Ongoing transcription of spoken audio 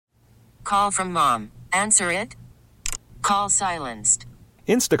call from mom. Answer it. Call silenced.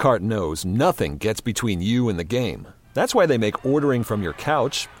 Instacart knows nothing gets between you and the game. That's why they make ordering from your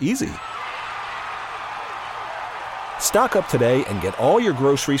couch easy. Stock up today and get all your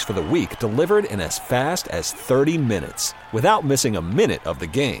groceries for the week delivered in as fast as 30 minutes without missing a minute of the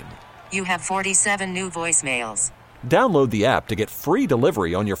game. You have 47 new voicemails. Download the app to get free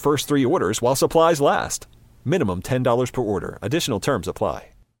delivery on your first 3 orders while supplies last. Minimum $10 per order. Additional terms apply.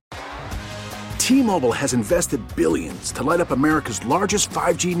 T-Mobile has invested billions to light up America's largest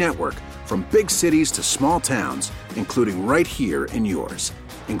 5G network, from big cities to small towns, including right here in yours.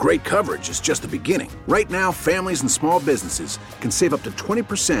 And great coverage is just the beginning. Right now, families and small businesses can save up to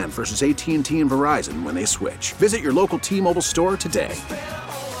 20% versus AT&T and Verizon when they switch. Visit your local T-Mobile store today.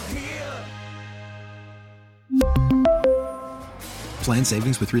 Plan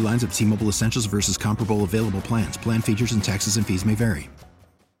savings with 3 lines of T-Mobile Essentials versus comparable available plans. Plan features and taxes and fees may vary.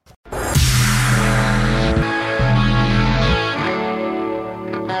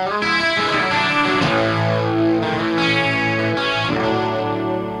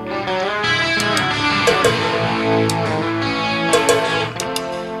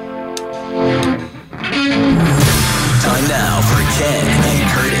 Time now for Ken and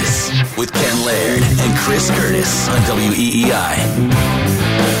Curtis with Ken Laird and Chris Curtis on WEEI.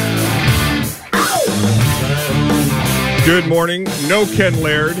 Good morning. No Ken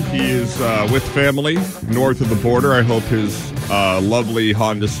Laird. He is with family north of the border. I hope his lovely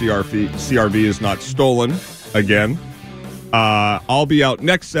Honda CRV is not stolen again. I'll be out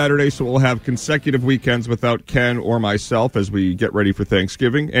next Saturday, so we'll have consecutive weekends without Ken or myself as we get ready for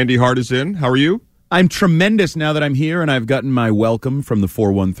Thanksgiving. Andy Hart is in. How are you? I'm tremendous now that I'm here, and I've gotten my welcome from the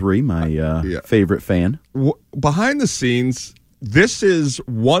 413, my favorite fan. Behind the scenes, this is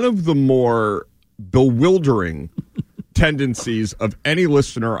one of the more bewildering tendencies of any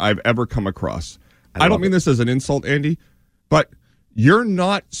listener I've ever come across. I don't mean this as an insult, Andy, but you're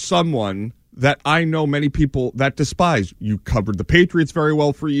not someone that I know many people that despise. You covered the Patriots very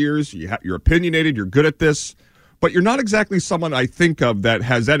well for years. You're opinionated. You're good at this. But you're not exactly someone I think of that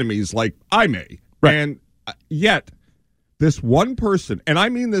has enemies like I may. Right. And yet, this one person, and I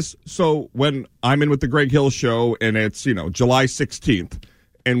mean this, so when I'm in with the Greg Hill Show and it's, July 16th,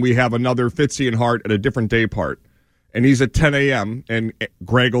 and we have another Fitzy and Hart at a different day part, and he's at 10 a.m., and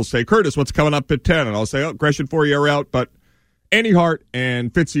Greg will say, Curtis, what's coming up at 10? And I'll say, Gresham 4 are out, but Andy Hart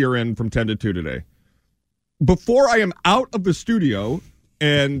and Fitzy are in from 10 to 2 today. Before I am out of the studio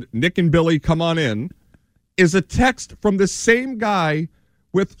and Nick and Billy come on in, is a text from the same guy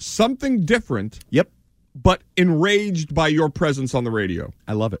with something different, but enraged by your presence on the radio.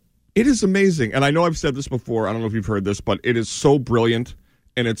 I love it. It is amazing. And I know I've said this before. I don't know if you've heard this, but it is so brilliant,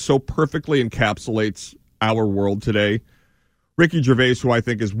 and it so perfectly encapsulates our world today. Ricky Gervais, who I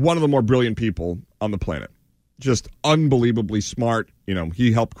think is one of the more brilliant people on the planet. Just unbelievably smart.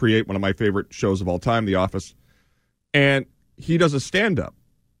 He helped create one of my favorite shows of all time, The Office. And he does a stand-up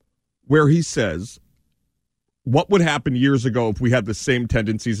where he says, what would happen years ago if we had the same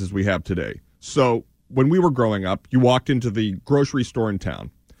tendencies as we have today? So when we were growing up, you walked into the grocery store in town,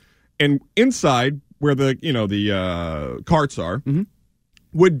 and inside where the carts are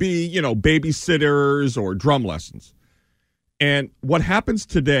would be, babysitters or drum lessons. And what happens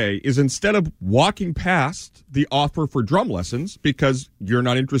today is instead of walking past the offer for drum lessons because you're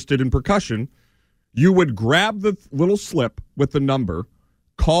not interested in percussion, you would grab the little slip with the number,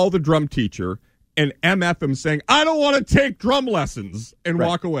 call the drum teacher, and MF him saying, I don't want to take drum lessons, and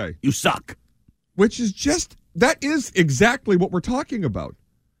walk away. You suck. Which is that is exactly what we're talking about.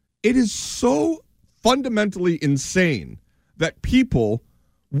 It is so fundamentally insane that people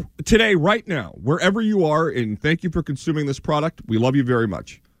today, right now, wherever you are, and thank you for consuming this product, we love you very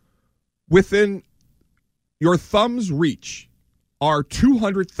much, within your thumb's reach are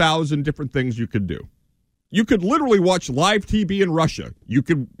 200,000 different things you could do. You could literally watch live TV in Russia. You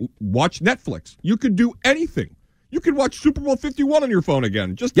could watch Netflix. You could do anything. You could watch Super Bowl 51 on your phone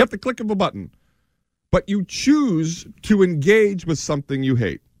again, just at the click of a button. But you choose to engage with something you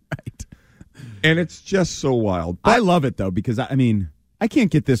hate. Right. And it's just so wild. But I love it, though, because, I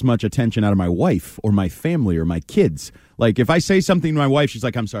can't get this much attention out of my wife or my family or my kids. Like, if I say something to my wife, she's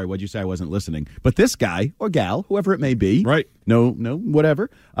like, I'm sorry, what'd you say? I wasn't listening. But this guy or gal, whoever it may be, right? No, whatever,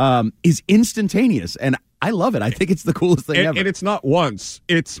 is instantaneous. And I love it. I think it's the coolest thing ever. And it's not once.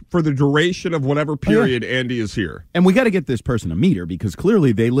 It's for the duration of whatever period Andy is here. And we got to get this person a meter because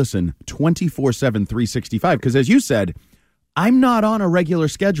clearly they listen 24/7, 365. Because as you said, I'm not on a regular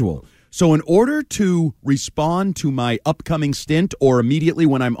schedule. So in order to respond to my upcoming stint or immediately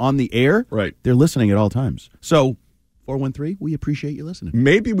when I'm on the air, right, they're listening at all times. So 413. We appreciate you listening.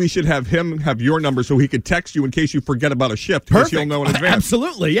 Maybe we should have him have your number so he could text you in case you forget about a shift. Perfect. He'll know in advance.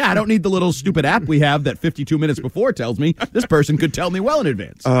 Absolutely. Yeah, I don't need the little stupid app we have that 52 minutes before tells me. This person could tell me well in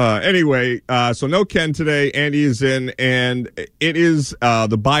advance. Anyway, so no Ken today. Andy is in, and it is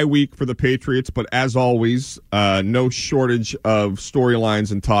the bye week for the Patriots, but as always, no shortage of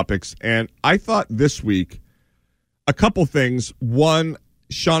storylines and topics. And I thought this week, a couple things. One,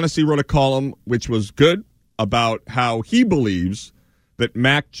 Shaughnessy wrote a column, which was good, about how he believes that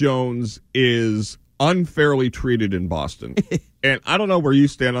Mac Jones is unfairly treated in Boston. And I don't know where you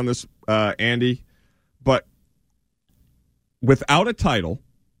stand on this, Andy, but without a title,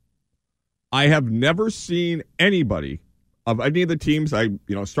 I have never seen anybody of any of the teams. I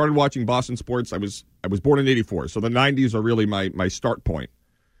started watching Boston sports. I was born in '84, so the '90s are really my start point.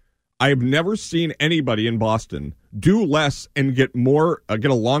 I have never seen anybody in Boston do less and get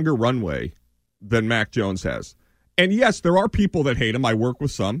a longer runway than Mac Jones has. And yes, there are people that hate him. I work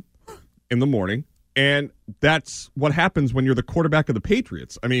with some in the morning, and that's what happens when you're the quarterback of the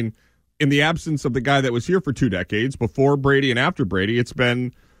Patriots. I mean, in the absence of the guy that was here for 2 decades, before Brady and after Brady, it's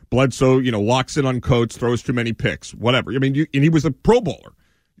been Bledsoe, locks in on Coates, throws too many picks, whatever. I mean, and he was a Pro Bowler.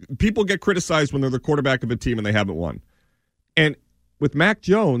 People get criticized when they're the quarterback of a team and they haven't won. And with Mac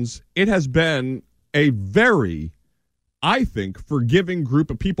Jones, it has been a very, I think, forgiving group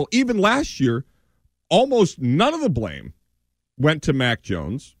of people. Even last year, almost none of the blame went to Mac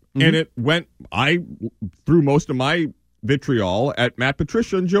Jones. Mm-hmm. And I threw most of my vitriol at Matt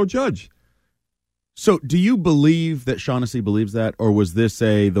Patricia and Joe Judge. So do you believe that Shaughnessy believes that? Or was this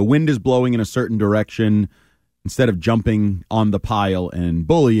the wind is blowing in a certain direction, instead of jumping on the pile and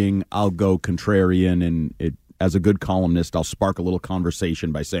bullying, I'll go contrarian, and as a good columnist, I'll spark a little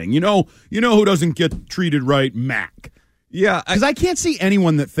conversation by saying, you know who doesn't get treated right? Mac. Yeah. Because I can't see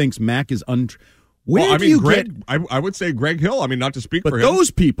anyone that thinks Mac is I would say Greg Hill. I mean, not to speak for him. But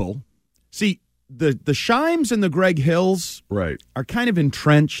those people, see, the Shimes and the Greg Hills are kind of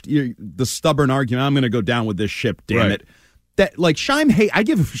entrenched. The stubborn argument, I'm going to go down with this ship, damn it. That, like, Shime, I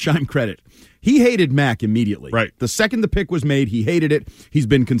give Shime credit. He hated Mac immediately. Right. The second the pick was made, he hated it. He's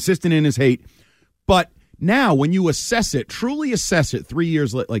been consistent in his hate. But now, when you truly assess it 3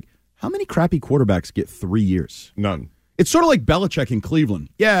 years later, like, how many crappy quarterbacks get 3 years? None. It's sort of like Belichick in Cleveland.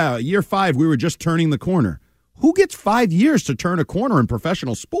 Yeah, year 5, we were just turning the corner. Who gets 5 years to turn a corner in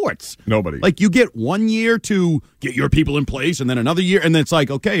professional sports? Nobody. Like, you get 1 year to get your people in place, and then another year, and then it's like,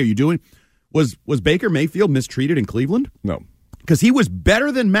 okay, are you doing... Was Baker Mayfield mistreated in Cleveland? No. Because he was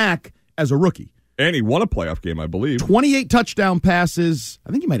better than Mac as a rookie. And he won a playoff game, I believe. 28 touchdown passes.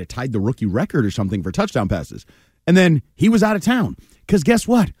 I think he might have tied the rookie record or something for touchdown passes. And then he was out of town. Because guess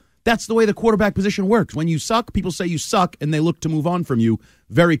what? That's the way the quarterback position works. When you suck, people say you suck, and they look to move on from you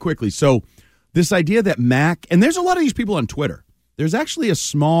very quickly. So this idea that Mac, and there's a lot of these people on Twitter. There's actually a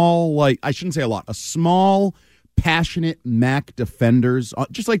small, I shouldn't say a lot, a small, passionate Mac defenders,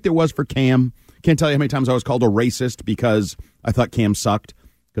 just like there was for Cam. Can't tell you how many times I was called a racist because I thought Cam sucked,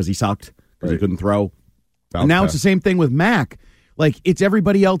 because he sucked, because he couldn't throw. And now it's the same thing with Mac. Like, it's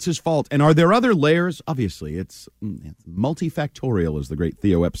everybody else's fault. And are there other layers? Obviously, it's multifactorial, as the great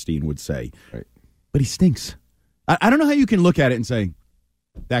Theo Epstein would say. Right. But he stinks. I don't know how you can look at it and say,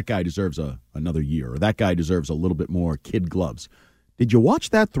 that guy deserves another year, or that guy deserves a little bit more kid gloves. Did you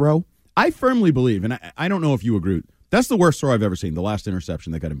watch that throw? I firmly believe, and I don't know if you agree, that's the worst throw I've ever seen, the last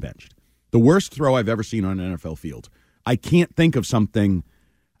interception that got him benched. The worst throw I've ever seen on an NFL field. I can't think of something.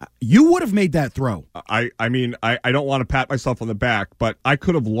 You would have made that throw. I mean, I don't want to pat myself on the back, but I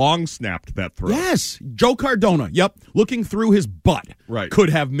could have long snapped that throw. Yes. Joe Cardona, looking through his butt, could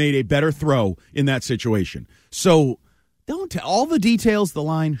have made a better throw in that situation. So don't tell all the details. The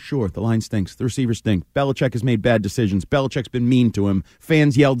line, sure, the line stinks. The receivers stink. Belichick has made bad decisions. Belichick's been mean to him.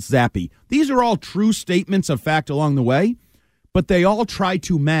 Fans yelled zappy. These are all true statements of fact along the way, but they all try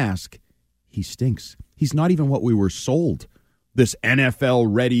to mask, he stinks. He's not even what we were sold. This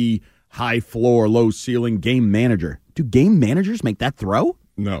NFL-ready, high-floor, low-ceiling game manager. Do game managers make that throw?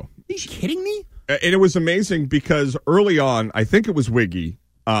 No. Are you kidding me? And it was amazing because early on, I think it was Wiggy,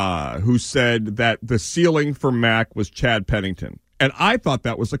 who said that the ceiling for Mac was Chad Pennington. And I thought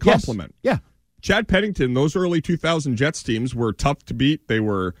that was a compliment. Yes. Yeah. Chad Pennington, those early 2000 Jets teams were tough to beat. They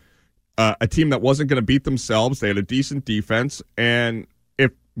were a team that wasn't going to beat themselves. They had a decent defense. And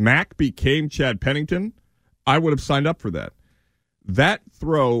if Mac became Chad Pennington, I would have signed up for that. That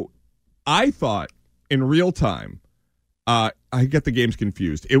throw, I thought, in real time, I get the games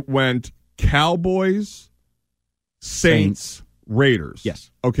confused. It went Cowboys, Saints, Raiders.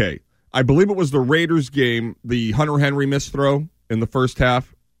 Yes. Okay. I believe it was the Raiders game, the Hunter Henry missed throw in the first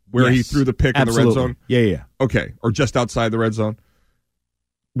half. where he Yes. threw the pick Absolutely. in the red zone? Yeah. Okay, or just outside the red zone.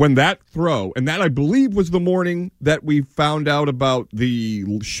 When that throw, and that I believe was the morning that we found out about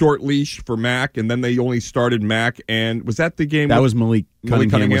the short leash for Mack, and then they only started Mack, and was that the game? That was Malik Cunningham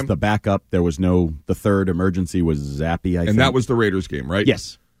Cunningham was the backup. There was the third emergency was Zappy, I think. And that was the Raiders game, right?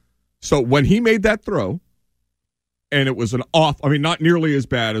 Yes. So when he made that throw, and it was not nearly as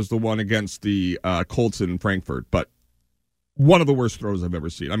bad as the one against the Colts in Frankfurt, but one of the worst throws I've ever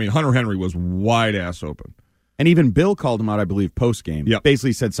seen. I mean, Hunter Henry was wide ass open. And even Bill called him out, I believe, post-game. Yep.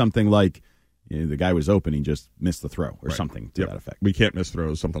 Basically said something like, the guy was open, he just missed the throw, or something to that effect. We can't miss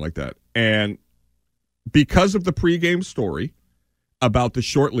throws, something like that. And because of the pregame story about the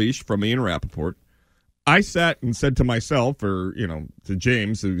short leash from Ian Rappaport, I sat and said to myself, or, to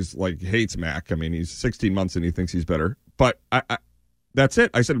James, who's hates Mac. I mean, he's 16 months and he thinks he's better. But I that's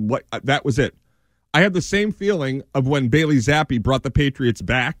it. I said, what? That was it. I had the same feeling of when Bailey Zappi brought the Patriots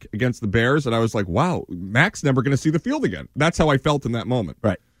back against the Bears, and I was like, wow, Mac's never going to see the field again. That's how I felt in that moment.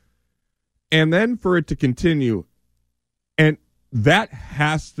 Right. And then for it to continue, and that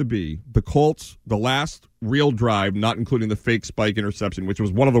has to be the Colts, the last real drive, not including the fake spike interception, which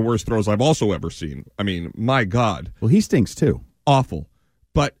was one of the worst throws I've also ever seen. I mean, my God. Well, he stinks too. Awful.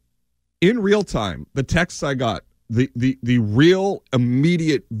 But in real time, the texts I got, the real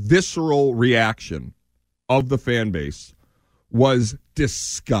immediate visceral reaction of the fan base was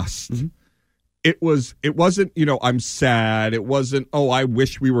disgust. Mm-hmm. It wasn't, I'm sad. It wasn't, I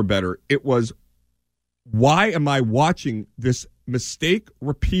wish we were better. It was, why am I watching this mistake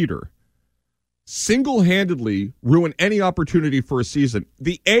repeater single-handedly ruin any opportunity for a season?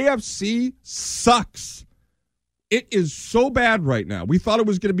 The AFC sucks. It is so bad right now. We thought it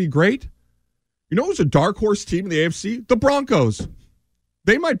was going to be great. You know who's a dark horse team in the AFC? The Broncos.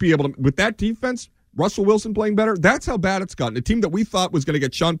 They might be able to, with that defense, Russell Wilson playing better, that's how bad it's gotten. A team that we thought was going to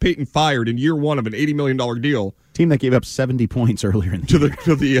get Sean Payton fired in year one of an $80 million deal. Team that gave up 70 points earlier in the year.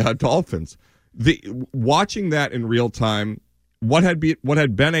 To the Dolphins. Watching that in real time, what had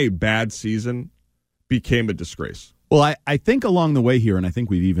been a bad season became a disgrace. Well, I think along the way here, and I think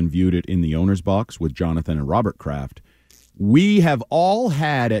we've even viewed it in the owner's box with Jonathan and Robert Kraft, we have all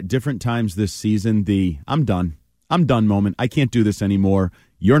had at different times this season the I'm done moment. I can't do this anymore.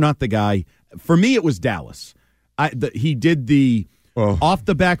 You're not the guy. For me, it was Dallas. He did the off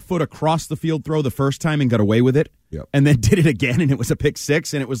the back foot across the field throw the first time and got away with it, and then did it again, and it was a pick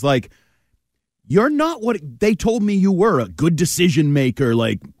six, and it was like, you're not what they told me you were, a good decision maker,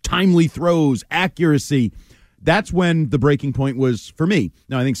 like timely throws, accuracy. That's when the breaking point was for me.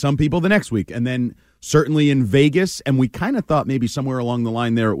 Now, I think some people the next week, and then certainly in Vegas, and we kind of thought maybe somewhere along the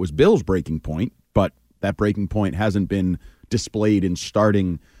line there it was Bill's breaking point, but that breaking point hasn't been displayed in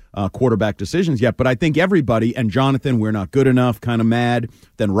starting quarterback decisions yet. But I think everybody, and Jonathan, we're not good enough, kind of mad.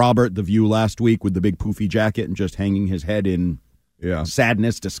 Then Robert, the View last week with the big poofy jacket and just hanging his head in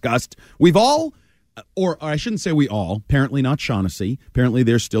sadness, disgust. We've all, or I shouldn't say we all, apparently not Shaughnessy. Apparently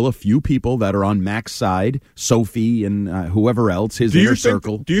there's still a few people that are on Mac's side, Sophie and whoever else, his inner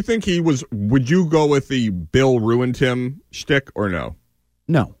circle. Do you think would you go with the Bill ruined him shtick or no?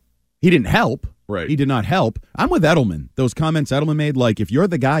 No. He didn't help. Right. He did not help. I'm with Edelman. Those comments Edelman made, like, if you're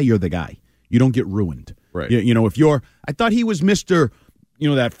the guy, you're the guy. You don't get ruined. Right. I thought he was Mr.,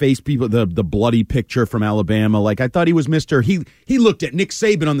 that face people, the bloody picture from Alabama. Like, I thought he was Mr. He looked at Nick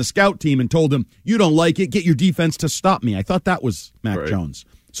Saban on the scout team and told him, you don't like it, get your defense to stop me. I thought that was Mac Jones.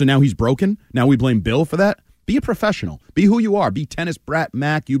 So now he's broken. Now we blame Bill for that. Be a professional. Be who you are. Be tennis brat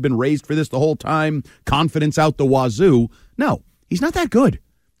Mac. You've been raised for this the whole time. Confidence out the wazoo. No, he's not that good.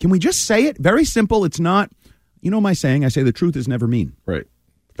 Can we just say it? Very simple. It's not, my saying, I say the truth is never mean. Right.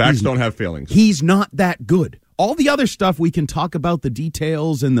 Facts don't have feelings. He's not that good. All the other stuff we can talk about, the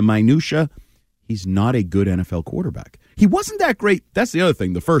details and the minutia. He's not a good NFL quarterback. He wasn't that great. That's the other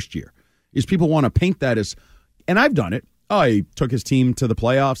thing. The first year is people want to paint that as, and I've done it. He took his team to the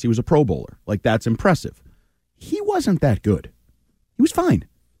playoffs. He was a Pro Bowler. Like, that's impressive. He wasn't that good. He was fine.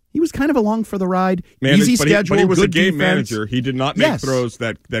 He was kind of along for the ride. Easy schedule, but he was good a game defense. manager. He did not make throws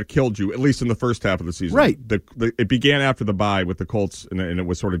that killed you, at least in the first half of the season. Right. It began after the bye with the Colts, and it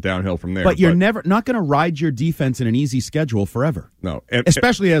was sort of downhill from there. But you're never not going to ride your defense in an easy schedule forever. No.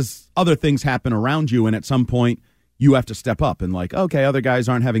 Especially as other things happen around you, and at some point you have to step up and like, okay, other guys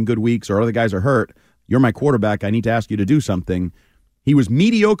aren't having good weeks or other guys are hurt. You're my quarterback. I need to ask you to do something. He was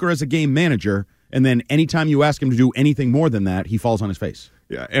mediocre as a game manager, and then anytime you ask him to do anything more than that, he falls on his face.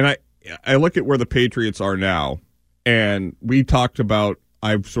 Yeah, and I look at where the Patriots are now, and we talked about,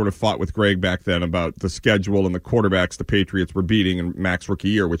 I've sort of fought with Greg back then about the schedule and the quarterbacks the Patriots were beating in Mac's rookie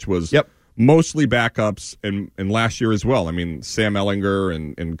year, which was mostly backups, and last year as well. I mean, Sam Ehlinger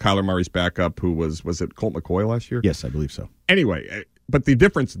and Kyler Murray's backup, who was it Colt McCoy last year? Yes, I believe so. Anyway, but the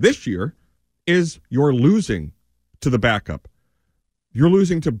difference this year is you're losing to the backup. You're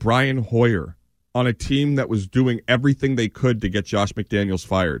losing to Brian Hoyer on a team that was doing everything they could to get Josh McDaniels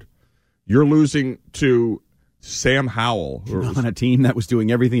fired. You're losing to Sam Howell. On a team that was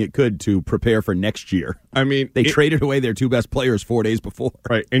doing everything it could to prepare for next year. I mean, they traded away their two best players 4 days before.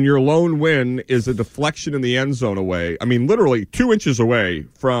 Right, and your lone win is a deflection in the end zone away. I mean, literally 2 inches away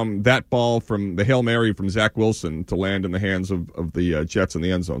from that ball from the Hail Mary from Zach Wilson to land in the hands of the Jets in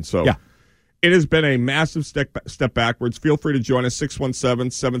the end zone. So It has been a massive step backwards. Feel free to join us,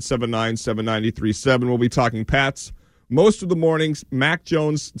 617-779-7937. We'll be talking Pats most of the mornings, Mac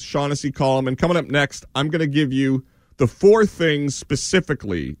Jones, Shaughnessy column. And coming up next, I'm going to give you the 4 things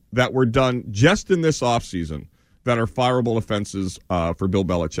specifically that were done just in this offseason that are fireable offenses for Bill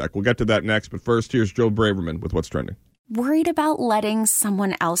Belichick. We'll get to that next. But first, here's Joe Braverman with What's Trending. Worried about letting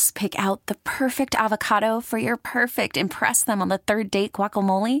someone else pick out the perfect avocado for your perfect impress them on the third date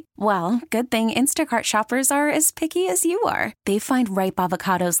guacamole? Well, good thing Instacart shoppers are as picky as you are. They find ripe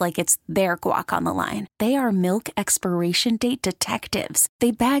avocados like it's their guac on the line. They are milk expiration date detectives.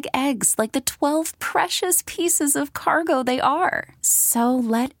 They bag eggs like the 12 precious pieces of cargo they are. So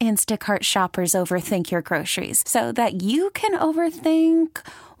let Instacart shoppers overthink your groceries so that you can overthink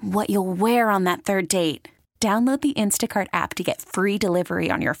what you'll wear on that third date. Download the Instacart app to get free delivery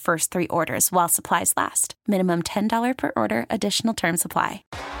on your first 3 orders while supplies last. Minimum $10 per order. Additional terms apply.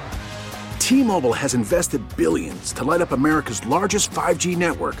 T-Mobile has invested billions to light up America's largest 5G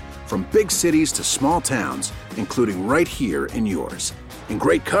network, from big cities to small towns, including right here in yours. And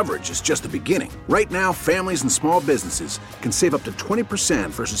great coverage is just the beginning. Right now, families and small businesses can save up to 20%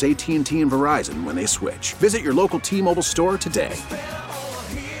 versus AT&T and Verizon when they switch. Visit your local T-Mobile store today.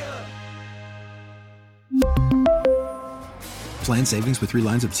 Plan savings with 3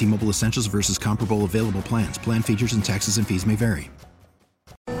 lines of T-Mobile Essentials versus comparable available plans. Plan features and taxes and fees may vary.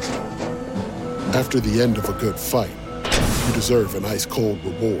 After the end of a good fight, you deserve an ice-cold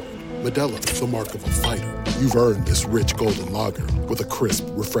reward. Modelo is the mark of a fighter. You've earned this rich golden lager with a crisp,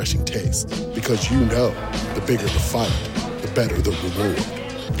 refreshing taste. Because you know, the bigger the fight, the better the reward.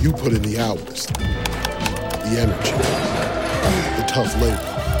 You put in the hours, the energy, the tough labor.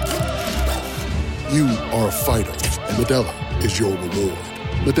 You are a fighter, and Modelo is your reward.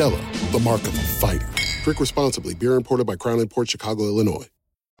 Modelo, the mark of a fighter. Drink responsibly. Beer imported by Crown Imports, Chicago, Illinois.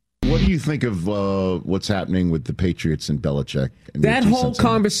 What do you think of what's happening with the Patriots and Belichick? And that whole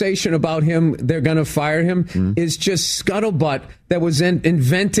conversation about him, they're going to fire him, is just scuttlebutt that was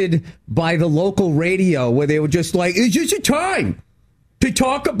invented by the local radio, where they were just like, it's just a time to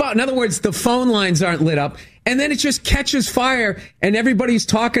talk about. In other words, the phone lines aren't lit up. And then it just catches fire, and everybody's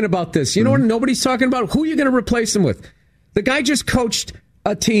talking about this. You know what nobody's talking about? Who are you going to replace him with? The guy just coached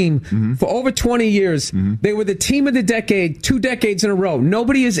a team for over 20 years. They were the team of the decade, 2 decades in a row.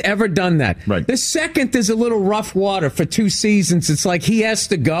 Nobody has ever done that. Right. The second there's a little rough water for 2 seasons, it's like he has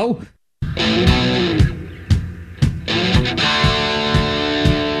to go.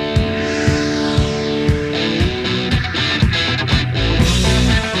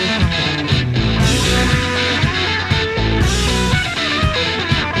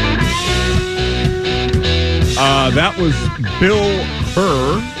 That was Bill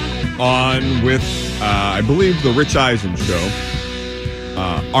Burr on with, I believe, the Rich Eisen show.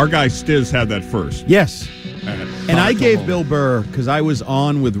 Our guy Stiz had that first. Yes. And I gave Bill Burr, because I was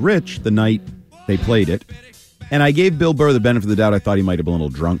on with Rich the night they played it, and I gave Bill Burr the benefit of the doubt. I thought he might have been a little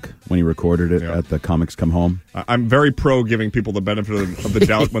drunk when he recorded it at the Comics Come Home. I'm very pro giving people the benefit of the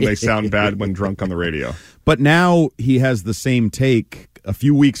doubt when they sound bad when drunk on the radio. But now he has the same take a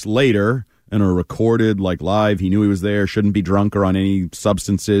few weeks later, and are recorded like live. He knew he was there, shouldn't be drunk or on any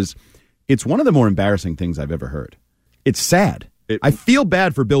substances. It's one of the more embarrassing things I've ever heard. It's sad. I feel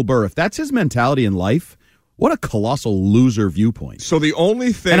bad for Bill Burr. If that's his mentality in life, what a colossal loser viewpoint. So the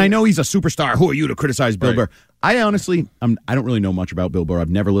only thing... And I know he's a superstar. Who are you to criticize Bill Burr? I honestly, I don't really know much about Bill Burr. I've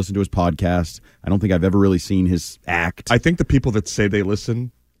never listened to his podcast. I don't think I've ever really seen his act. I think the people that say they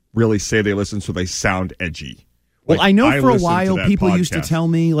listen really say they listen so they sound edgy. Well, I know for a while people used to tell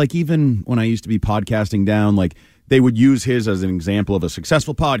me, like even when I used to be podcasting down, like they would use his as an example of a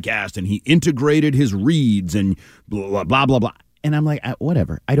successful podcast, and he integrated his reads and blah, blah, blah, blah. And I'm like,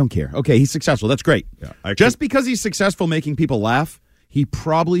 whatever. I don't care. Okay, he's successful. That's great. Yeah, just because he's successful making people laugh, he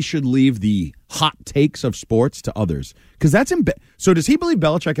probably should leave the hot takes of sports to others. Because that's so does he believe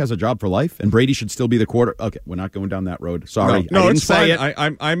Belichick has a job for life and Brady should still be the quarter? Okay, we're not going down that road. Sorry. No, I didn't it's say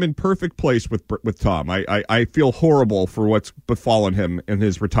fine. it. I'm in perfect place with Tom. I feel horrible for what's befallen him in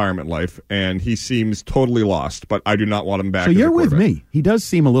his retirement life, and he seems totally lost, but I do not want him back. So you're with me. He does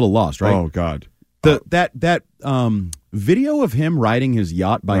seem a little lost, right? Oh, God. That video of him riding his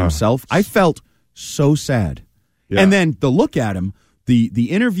yacht by himself, I felt so sad. Yeah. And then the look at him,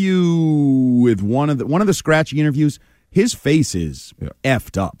 the interview with one of the scratchy interviews, his face is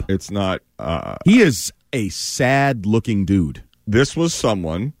effed up. It's not. He is a sad looking dude. This was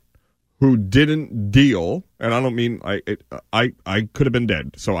someone who didn't deal, and I don't mean I could have been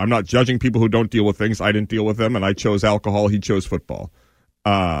dead. So I'm not judging people who don't deal with things. I didn't deal with them, and I chose alcohol. He chose football,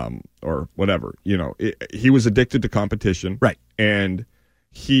 or whatever. He was addicted to competition, right? And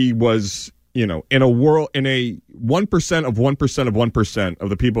he was. In a 1% of 1% of 1% of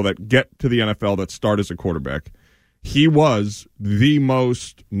the people that get to the NFL that start as a quarterback, he was the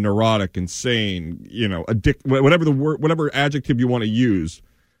most neurotic, insane, whatever adjective you want to use.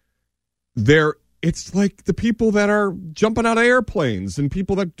 It's like the people that are jumping out of airplanes and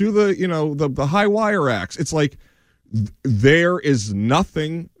people that do the high wire acts. It's like there is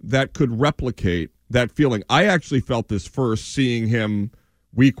nothing that could replicate that feeling. I actually felt this first seeing him.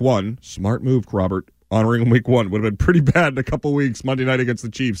 Week 1, smart move, Robert. Honoring him week 1 would have been pretty bad in a couple weeks. Monday night against the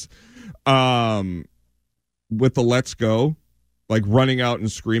Chiefs, with the "Let's go," like running out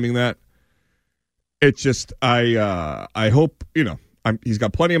and screaming that. It's just I hope he's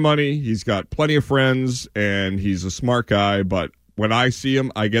got plenty of money, he's got plenty of friends, and he's a smart guy. But when I see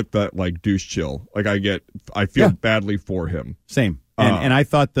him, I get that like douche chill. Like I feel badly for him. Same. And I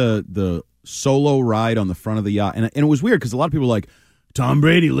thought the solo ride on the front of the yacht, and it was weird because a lot of people were like, Tom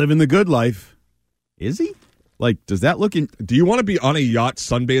Brady living the good life. Is he? Like, does that look in... Do you want to be on a yacht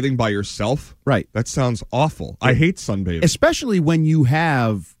sunbathing by yourself? Right. That sounds awful. I hate sunbathing. Especially when you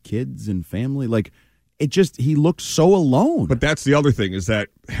have kids and family. Like, he looked so alone. But that's the other thing, is that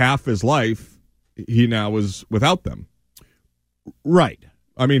half his life, he now is without them. Right.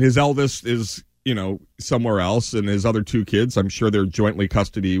 I mean, his eldest is... somewhere else, and his other 2 kids, I'm sure they're jointly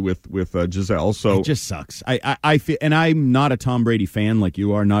custody with Giselle. So it just sucks. I feel, and I'm not a Tom Brady fan like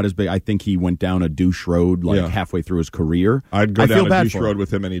you are. Not as big. I think he went down a douche road halfway through his career. I'd go down a douche road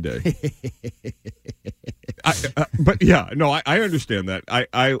with him any day. But yeah, no, I understand that.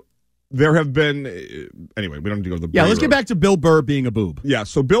 There have been anyway. We don't need to go to the let's get back to Bill Burr being a boob. Yeah,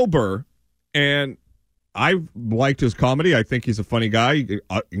 so Bill Burr, and I've liked his comedy. I think he's a funny guy,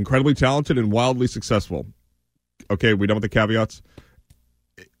 incredibly talented and wildly successful. Okay, we done with the caveats?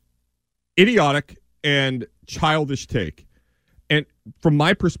 Idiotic and childish take. And from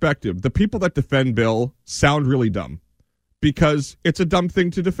my perspective, the people that defend Bill sound really dumb because it's a dumb thing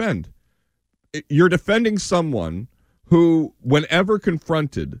to defend. You're defending someone who, whenever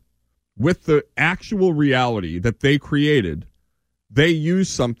confronted with the actual reality that they created, they use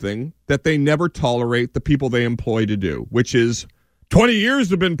something that they never tolerate the people they employ to do, which is 20 years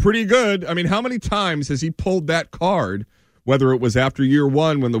have been pretty good. I mean, how many times has he pulled that card, whether it was after year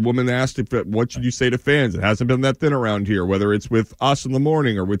 1 when the woman asked what should you say to fans? It hasn't been that thin around here, whether it's with us in the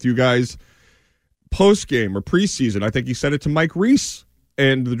morning or with you guys post-game or preseason. I think he said it to Mike Reese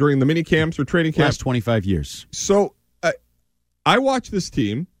and during the mini camps or training camps. Last 25 years. So I watch this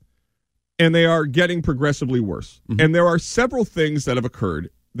team, and they are getting progressively worse. Mm-hmm. And there are several things that have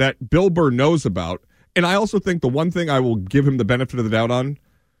occurred that Bill Burr knows about. And I also think the one thing I will give him the benefit of the doubt on,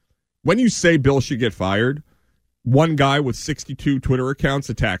 when you say Bill should get fired, one guy with 62 Twitter accounts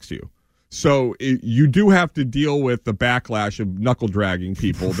attacks you. So you do have to deal with the backlash of knuckle-dragging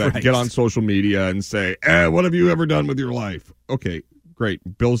people that get on social media and say, what have you ever done with your life? Okay, great.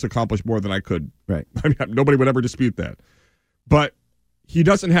 Bill's accomplished more than I could. Right. I mean, nobody would ever dispute that. But he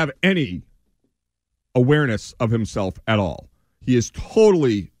doesn't have any awareness of himself at all. He is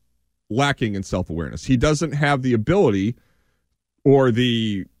totally lacking in self-awareness. He doesn't have the ability or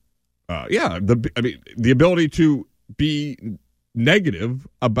the ability to be negative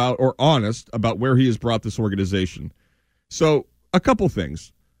about or honest about where he has brought this organization. So a couple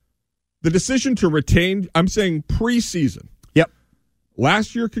things. The decision to retain, I'm saying preseason. Yep.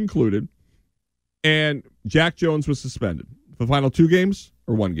 Last year concluded, and Jack Jones was suspended. The final 2 games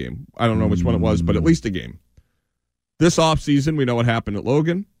or 1 game. I don't know which one it was, but at least a game. This offseason, we know what happened at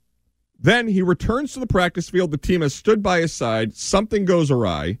Logan. Then he returns to the practice field. The team has stood by his side. Something goes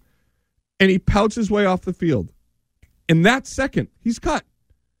awry, and he pouts his way off the field. In that second, he's cut.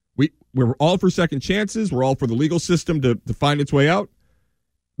 We're all for second chances. We're all for the legal system to find its way out.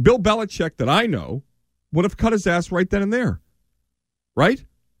 Bill Belichick, that I know, would have cut his ass right then and there. right?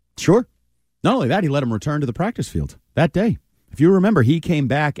 Sure. Not only that, he let him return to the practice field that day. If you remember, he came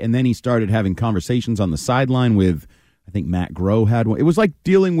back and then he started having conversations on the sideline with, I think Matt Groh had one. It was like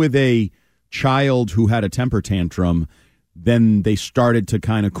dealing with a child who had a temper tantrum. Then they started to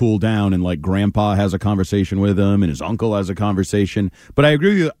kind of cool down, and like Grandpa has a conversation with him and his uncle has a conversation. But I agree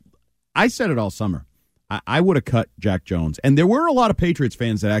with you. I said it all summer. I would have cut Jack Jones. And there were a lot of Patriots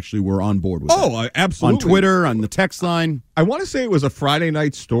fans that actually were on board with that. Oh, absolutely. On Twitter, on the text line. I want to say it was a Friday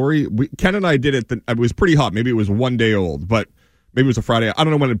night story. Ken and I did it. It was pretty hot. Maybe it was one day old, but maybe it was a Friday. I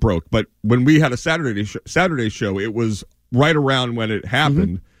don't know when it broke. But when we had a Saturday show, it was right around when it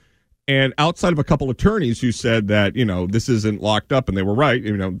happened. Mm-hmm. And outside of a couple attorneys who said that, this isn't locked up, and they were right,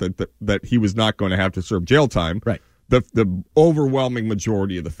 that he was not going to have to serve jail time. Right. The overwhelming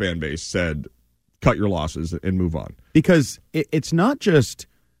majority of the fan base said, cut your losses and move on. Because it's not just,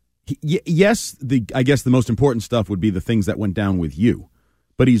 yes, I guess the most important stuff would be the things that went down with you.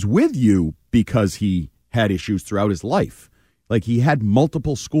 But he's with you because he had issues throughout his life. Like, he had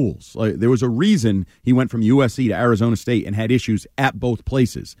multiple schools. Like, there was a reason he went from USC to Arizona State and had issues at both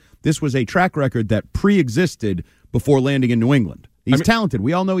places. This was a track record that pre-existed before landing in New England. He's talented.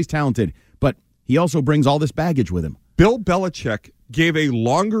 We all know he's talented, but he also brings all this baggage with him. Bill Belichick gave a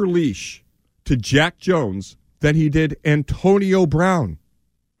longer leash to Jack Jones than he did Antonio Brown,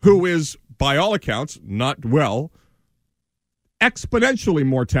 who is, by all accounts, not well, exponentially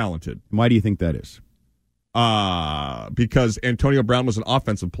more talented. Why do you think that is? Because Antonio Brown was an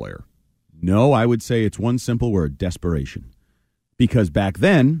offensive player. No, I would say it's one simple word: desperation. Because back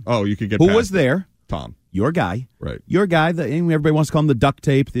then, you could get who past was there? Tom, your guy, right? Your guy. That everybody wants to call him the duct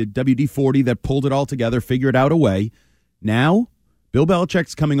tape, the WD-40 that pulled it all together, figured out a way. Now, Bill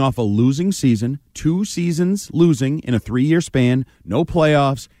Belichick's coming off a losing season, 2 seasons losing in a 3-year span, no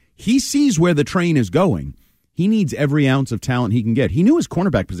playoffs. He sees where the train is going. He needs every ounce of talent he can get. He knew his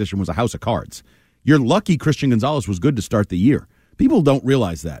cornerback position was a house of cards. You're lucky Christian Gonzalez was good to start the year. People don't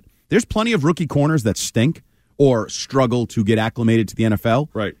realize that. There's plenty of rookie corners that stink or struggle to get acclimated to the NFL.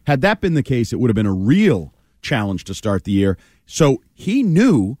 Right. Had that been the case, it would have been a real challenge to start the year. So he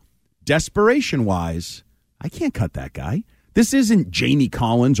knew, desperation-wise, I can't cut that guy. This isn't Jamie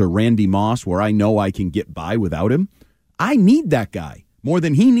Collins or Randy Moss where I know I can get by without him. I need that guy more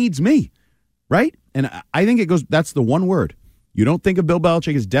than he needs me, right? And I think that's the one word. You don't think of Bill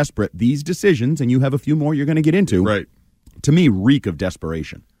Belichick as desperate. These decisions, and you have a few more you're going to get into, right, to me, reek of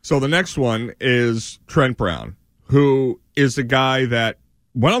desperation. So the next one is Trent Brown, who is a guy that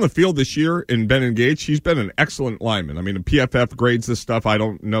went on the field this year and been engaged. He's been an excellent lineman. I mean, PFF grades this stuff. I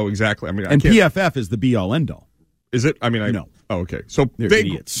don't know exactly. I mean, PFF is the be-all, end-all. Is it? I mean, No. Oh, okay. So they're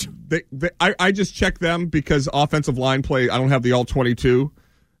idiots. I just check them because offensive line play, I don't have the all-22.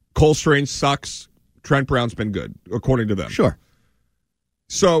 Cole Strange sucks. Trent Brown's been good, according to them. Sure.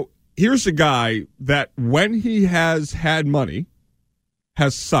 So here's a guy that when he has had money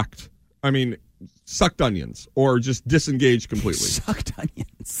has sucked. I mean, sucked onions or just disengaged completely. Sucked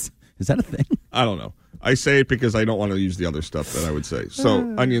onions. Is that a thing? I don't know. I say it because I don't want to use the other stuff that I would say.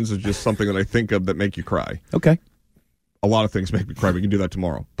 So onions are just something that I think of that make you cry. Okay. A lot of things make me cry. We can do that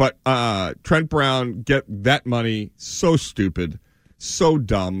tomorrow. But Trent Brown, get that money, so stupid, so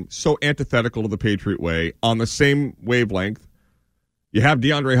dumb, so antithetical to the Patriot way, on the same wavelength. You have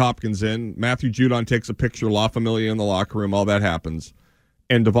DeAndre Hopkins in. Matthew Judon takes a picture, La Familia in the locker room. All that happens.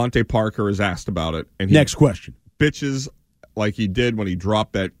 And Devontae Parker is asked about it. And he next question. Bitches like he did when he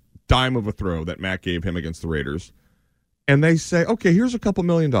dropped that dime of a throw that Matt gave him against the Raiders. And they say, okay, here's a couple $1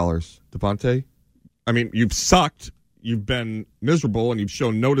 million, Devontae. I mean, you've sucked. You've been miserable, and you've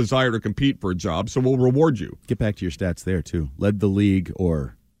shown no desire to compete for a job, so we'll reward you. Get back to your stats there, too. Led the league,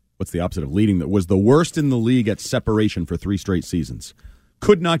 or what's the opposite of leading? That was the worst in the league at separation for 3 straight seasons.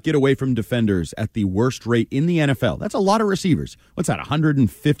 Could not get away from defenders at the worst rate in the NFL. That's a lot of receivers. What's that,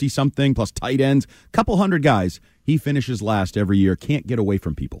 150-something plus tight ends? Couple hundred guys. He finishes last every year. Can't get away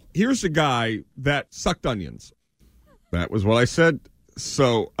from people. Here's a guy that sucked onions. That was what I said.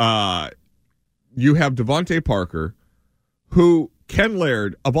 So you have Devontae Parker, who Ken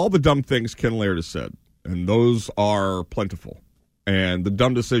Laird, of all the dumb things Ken Laird has said, and those are plentiful, and the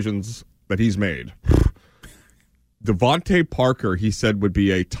dumb decisions that he's made, Devontae Parker, he said, would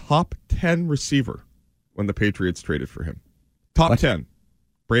be a top 10 receiver when the Patriots traded for him. Top 10.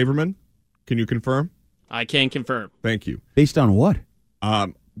 Braverman, can you confirm? I can confirm. Thank you. Based on what?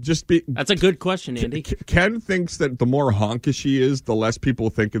 That's a good question, Andy. Ken thinks that the more honkish he is, the less people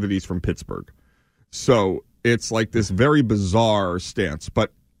think that he's from Pittsburgh. So it's like this very bizarre stance,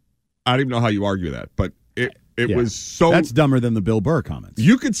 but I don't even know how you argue that. But it was so... That's dumber than the Bill Burr comments.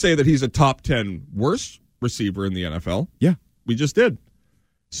 You could say that he's a top 10 worst receiver in the NFL. Yeah. We just did.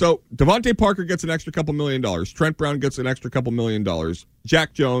 So Devontae Parker gets an extra couple $1 million. Trent Brown gets an extra couple $1 million.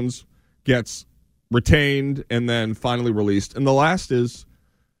 Jack Jones gets retained and then finally released. And the last is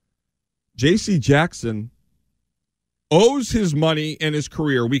J.C. Jackson owes his money and his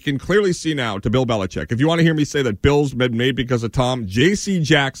career, we can clearly see now, to Bill Belichick. If you want to hear me say that Bill's been made because of Tom, J.C.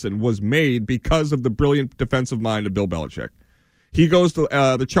 Jackson was made because of the brilliant defensive mind of Bill Belichick. He goes to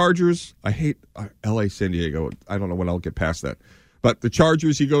the Chargers. I hate L.A., San Diego. I don't know when I'll get past that. But the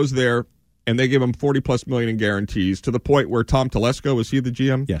Chargers, he goes there, and they give him $40+ million in guarantees to the point where Tom Telesco, was he the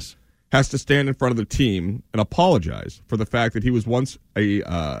GM? Yes. Has to stand in front of the team and apologize for the fact that he was once a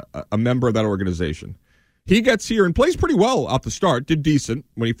member of that organization. He gets here and plays pretty well out the start, did decent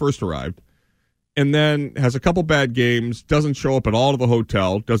when he first arrived, and then has a couple bad games, doesn't show up at all to the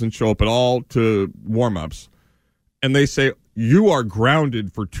hotel, doesn't show up at all to warm-ups. And they say, you are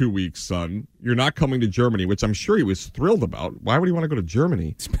grounded for 2 weeks, son. You're not coming to Germany, which I'm sure he was thrilled about. Why would he want to go to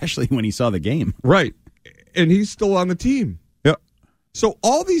Germany? Especially when he saw the game. Right. And he's still on the team. Yeah. So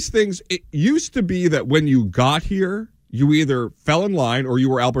all these things, it used to be that when you got here, you either fell in line or you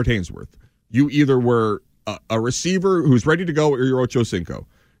were Albert Hainsworth. You either were a receiver who's ready to go or you're Ocho Cinco.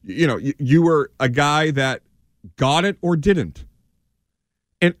 You know, you were a guy that got it or didn't.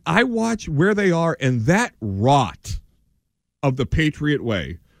 And I watch where they are, and that rot of the Patriot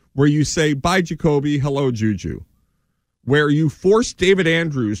way, where you say, bye, Jacoby, hello, Juju, where you force David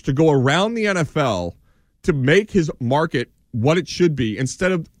Andrews to go around the NFL to make his market what it should be,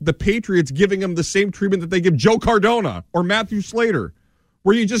 instead of the Patriots giving him the same treatment that they give Joe Cardona or Matthew Slater,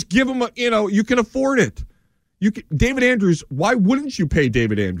 where you just give him, you can afford it. David Andrews, why wouldn't you pay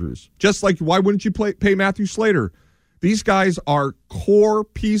David Andrews? Just like why wouldn't you pay Matthew Slater? These guys are core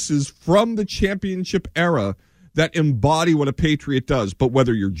pieces from the championship era that embody what a Patriot does. But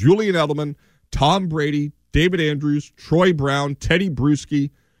whether you're Julian Edelman, Tom Brady, David Andrews, Troy Brown, Teddy Bruschi,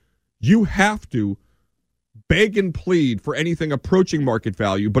 you have to beg and plead for anything approaching market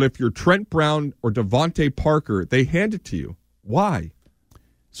value. But if you're Trent Brown or Devontae Parker, they hand it to you. Why?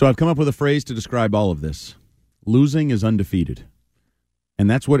 So I've come up with a phrase to describe all of this. Losing is undefeated. And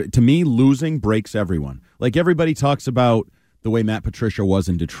that's what, to me, losing breaks everyone. Like everybody talks about the way Matt Patricia was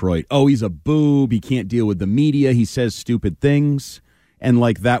in Detroit. Oh, he's a boob. He can't deal with the media. He says stupid things. And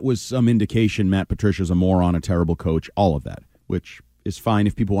like that was some indication Matt Patricia's a moron, a terrible coach, all of that, which is fine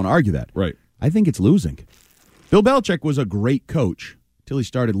if people want to argue that. Right. I think it's losing. Bill Belichick was a great coach till he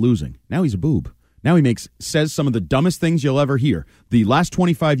started losing. Now he's a boob. Now he says some of the dumbest things you'll ever hear. The last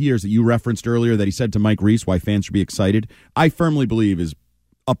 25 years that you referenced earlier that he said to Mike Reese why fans should be excited, I firmly believe is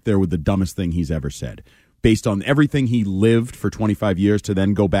up there with the dumbest thing he's ever said. Based on everything he lived for 25 years to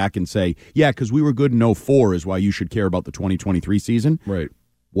then go back and say, yeah, because we were good in 2004 is why you should care about the 2023 season. Right.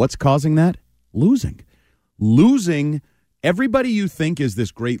 What's causing that? Losing. Losing. Everybody you think is this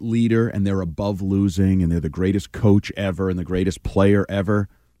great leader and they're above losing and they're the greatest coach ever and the greatest player ever.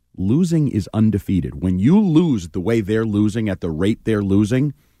 Losing is undefeated. When you lose the way they're losing at the rate they're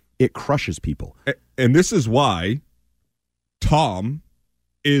losing, it crushes people. And this is why Tom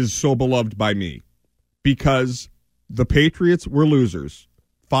is so beloved by me, because the Patriots were losers.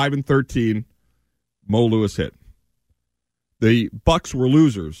 5-13, Mo Lewis hit. The Bucs were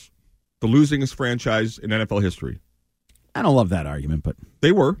losers, the losingest franchise in NFL history. I don't love that argument, but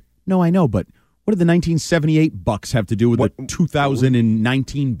they were. No, I know, but what did the 1978 Bucs have to do with the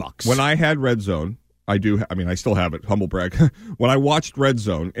 2019 Bucs? When I had Red Zone, I still have it, humble brag. When I watched Red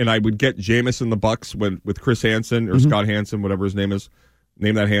Zone, and I would get Jameis and the Bucs with Chris Hansen or Scott Hansen, whatever his name is,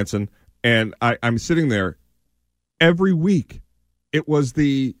 name that Hansen, and I'm sitting there every week. It was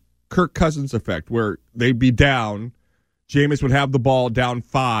the Kirk Cousins effect where they'd be down. Jameis would have the ball down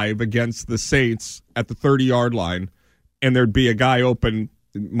 5 against the Saints at the 30-yard line, and there'd be a guy open.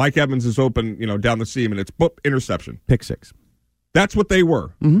 Mike Evans is open, down the seam, and it's boop, interception. Pick 6. That's what they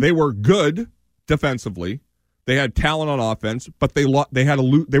were. Mm-hmm. They were good defensively. They had talent on offense, but they were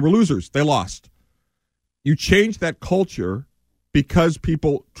losers. They lost. You change that culture because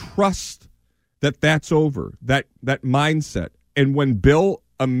people trust that that's over, that mindset. And when Bill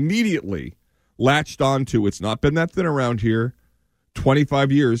immediately latched onto, it's not been that thin around here,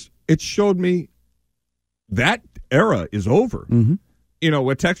 25 years, it showed me that era is over. Mm-hmm.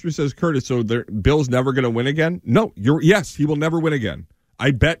 What Texter says, Curtis, so Bill's never going to win again? No, yes, he will never win again.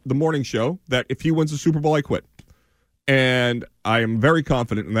 I bet the morning show that if he wins the Super Bowl, I quit. And I am very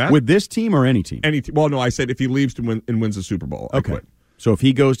confident in that. With this team or any team? Any team. Well, no, I said if he leaves to win and wins the Super Bowl, I quit. So if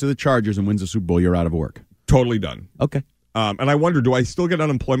he goes to the Chargers and wins the Super Bowl, you're out of work. Totally done. Okay. And I wonder, do I still get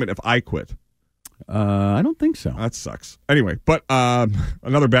unemployment if I quit? I don't think so. That sucks. Anyway, but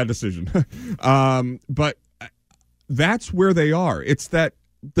another bad decision. But that's where they are. It's that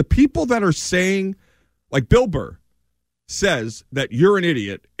the people that are saying, like Bill Burr says that you're an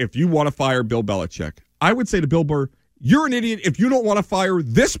idiot if you want to fire Bill Belichick. I would say to Bill Burr, you're an idiot if you don't want to fire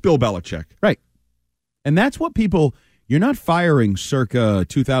this Bill Belichick. Right. And that's what people, you're not firing circa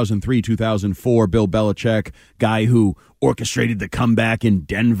 2003, 2004 Bill Belichick, guy who orchestrated the comeback in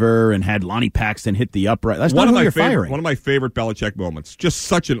Denver and had Lonnie Paxton hit the upright. That's not who you're firing. One of my favorite Belichick moments. Just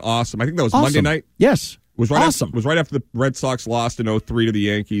such an awesome, I think that was Monday night. Yes. Was right awesome. Was right after the Red Sox lost in 2003 to the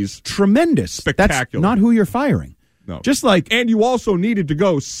Yankees. Tremendous. Spectacular. That's not who you're firing. No. Just like. And you also needed to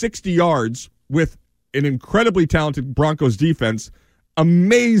go 60 yards with an incredibly talented Broncos defense.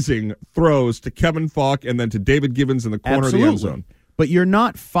 Amazing throws to Kevin Falk and then to David Givens in the corner of the end zone. But you're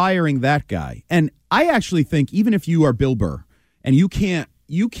not firing that guy. And I actually think even if you are Bill Burr and you can't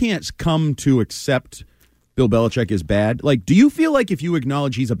come to accept Bill Belichick is bad, like, do you feel like if you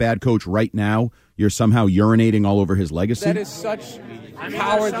acknowledge he's a bad coach right now, you're somehow urinating all over his legacy? That is such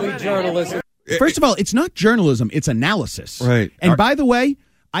cowardly journalism. First of all, it's not journalism, it's analysis. Right. And by the way,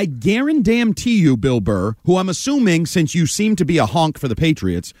 I guarantee you, Bill Burr, who I'm assuming, since you seem to be a honk for the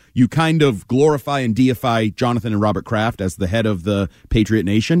Patriots, you kind of glorify and deify Jonathan and Robert Kraft as the head of the Patriot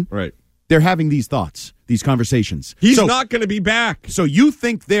Nation. Right. They're having these thoughts, these conversations. He's not going to be back. So you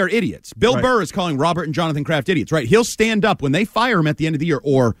think they're idiots. Bill Burr is calling Robert and Jonathan Kraft idiots, right? He'll stand up when they fire him at the end of the year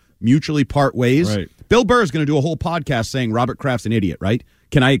or mutually part ways. Right. Bill Burr is going to do a whole podcast saying Robert Kraft's an idiot, right?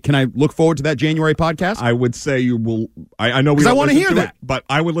 Can I look forward to that January podcast? I would say you will. I know we I don't want to listen hear to that. it, but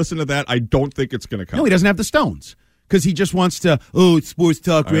I would listen to that. I don't think it's going to come. No, he doesn't have the stones. Because he just wants to, it's sports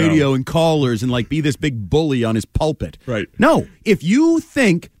talk radio and callers and like be this big bully on his pulpit. Right. No, if you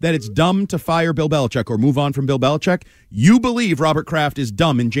think that it's dumb to fire Bill Belichick or move on from Bill Belichick, you believe Robert Kraft is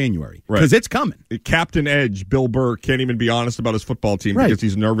dumb in January. Because it's coming. Captain Edge, Bill Burr, can't even be honest about his football team because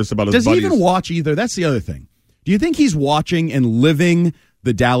he's nervous about his buddies. buddies. Does he even watch either? That's the other thing. Do you think he's watching and living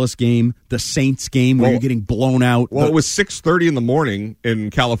the Dallas game, the Saints game where you're getting blown out? Well, it was 6:30 in the morning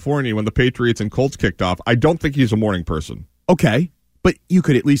in California when the Patriots and Colts kicked off. I don't think he's a morning person. Okay, but you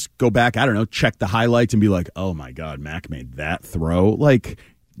could at least go back, I don't know, check the highlights and be like, oh my God, Mac made that throw. Like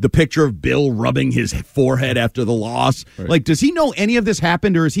the picture of Bill rubbing his forehead after the loss. Right. Like, does he know any of this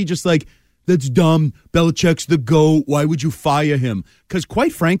happened, or is he just like, that's dumb, Belichick's the GOAT, why would you fire him? Because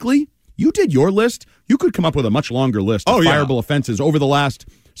quite frankly, you did your list. You could come up with a much longer list of fireable offenses over the last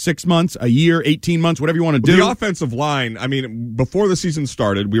 6 months, a year, 18 months, whatever you want to do. The offensive line, I mean, before the season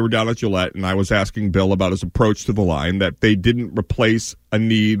started, we were down at Gillette, and I was asking Bill about his approach to the line, that they didn't replace a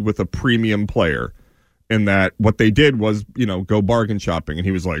need with a premium player, and that what they did was, go bargain shopping. And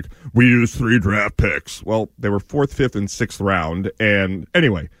he was like, we used 3 draft picks. Well, they were 4th, 5th, and 6th round. And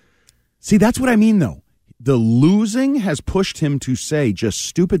anyway. See, that's what I mean, though. The losing has pushed him to say just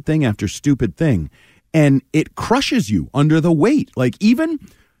stupid thing after stupid thing, and it crushes you under the weight. Like, even,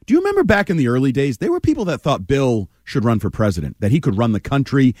 do you remember back in the early days, there were people that thought Bill should run for president, that he could run the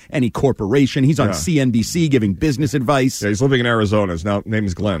country, any corporation. He's on CNBC giving business advice. Yeah, he's living in Arizona. His name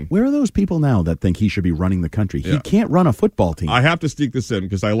is Glenn. Where are those people now that think he should be running the country? He can't run a football team. I have to sneak this in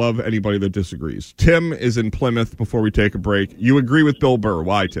because I love anybody that disagrees. Tim is in Plymouth before we take a break. You agree with Bill Burr.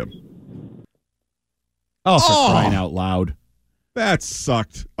 Why, Tim? Oh, for crying out loud. That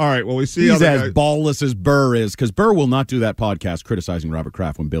sucked. All right, well, we see He's other as guys. ballless as Burr is, because Burr will not do that podcast criticizing Robert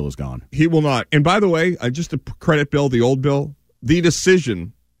Kraft when Bill is gone. He will not. And by the way, just to credit Bill, the old Bill, the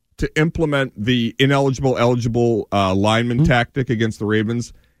decision to implement the eligible lineman tactic against the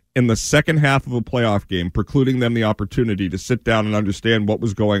Ravens in the second half of a playoff game, precluding them the opportunity to sit down and understand what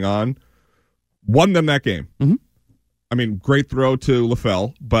was going on, won them that game. Mm-hmm. I mean, great throw to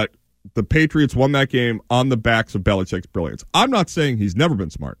LaFell, but the Patriots won that game on the backs of Belichick's brilliance. I'm not saying he's never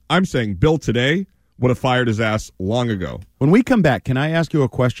been smart. I'm saying Bill today would have fired his ass long ago. When we come back, can I ask you a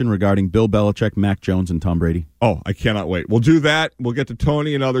question regarding Bill Belichick, Mac Jones, and Tom Brady? Oh, I cannot wait. We'll do that. We'll get to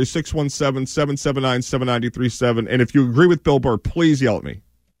Tony and others, 617-779-7937. And if you agree with Bill Burr, please yell at me.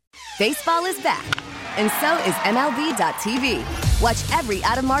 Baseball is back, and so is MLB.tv. Watch every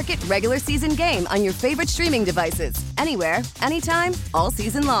out-of-market regular season game on your favorite streaming devices, anywhere, anytime, all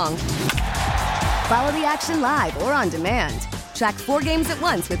season long. Follow the action live or on demand. Track 4 games at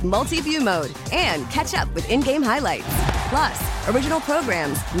once with multi-view mode and catch up with in-game highlights. Plus, original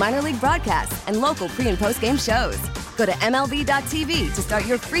programs, minor league broadcasts, and local pre- and post-game shows. Go to MLB.tv to start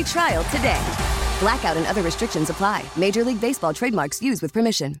your free trial today. Blackout and other restrictions apply. Major League Baseball trademarks used with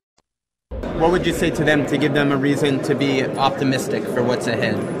permission. What would you say to them to give them a reason to be optimistic for what's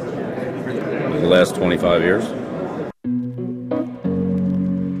ahead? The last 25 years.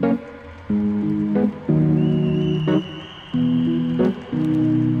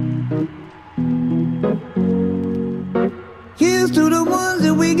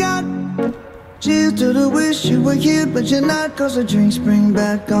 Cheers to the wish you were here, but you're not. 'Cause the drinks bring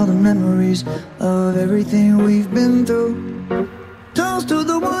back all the memories of everything we've been through. Toast to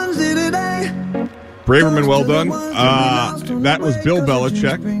the ones here today. Braverman, well done. That was Bill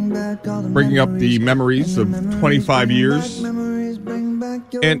Belichick bringing up the memories of 25 years.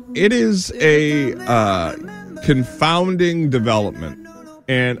 And it is a confounding development.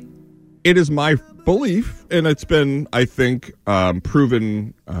 And it is my belief, and it's been, I think,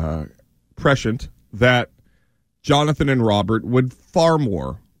 proven prescient, that Jonathan and Robert would far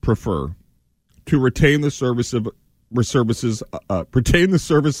more prefer to retain the services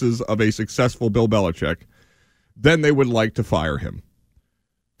of a successful Bill Belichick than they would like to fire him,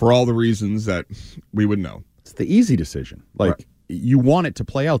 for all the reasons that we would know. It's the easy decision. Like, you want it to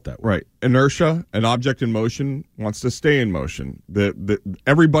play out that way. Right. Inertia, an object in motion, wants to stay in motion.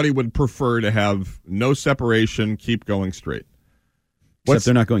 Everybody would prefer to have no separation, keep going straight. Except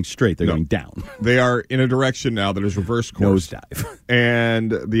they're not going straight, they're going down. They are in a direction now that is reverse course. Nosedive.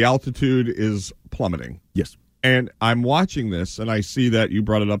 And the altitude is plummeting. Yes. And I'm watching this, and I see that you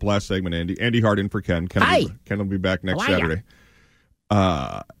brought it up last segment, Andy. Andy Hart in for Ken. Ken will be back next Saturday.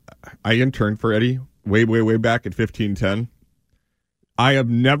 I interned for Eddie way back at 1510. I have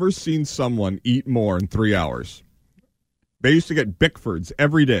never seen someone eat more in 3 hours. They used to get Bickfords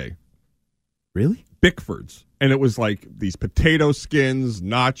every day. Really? Bickfords. And it was like these potato skins,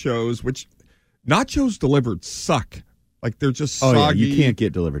 nachos, which nachos delivered suck. Like, they're just soggy. Oh, yeah, you can't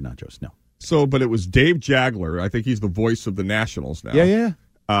get delivered nachos, no. So, but it was Dave Jagler. I think he's the voice of the Nationals now. Yeah.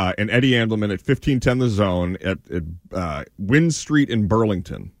 And Eddie Andelman at 1510 The Zone at Wynn Street in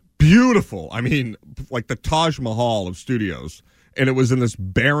Burlington. Beautiful. I mean, like the Taj Mahal of studios. And it was in this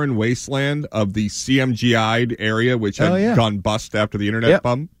barren wasteland of the CMGI area, which had gone bust after the internet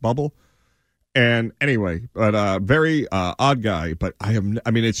bubble. And anyway, but very odd guy. But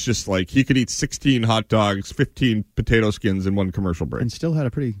it's just like he could eat 16 hot dogs, 15 potato skins in one commercial break. And still had a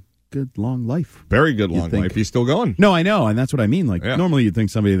pretty good long life. Very good long life. He's still going. No, I know. And that's what I mean. Like, normally you'd think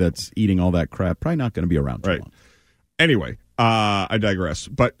somebody that's eating all that crap probably not going to be around too long. Anyway, I digress.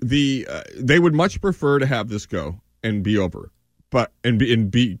 But they would much prefer to have this go and be over. But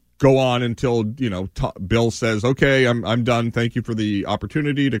go on until, Bill says, okay, I'm done. Thank you for the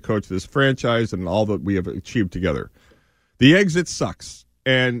opportunity to coach this franchise and all that we have achieved together. The exit sucks.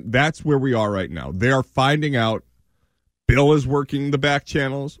 And that's where we are right now. They are finding out Bill is working the back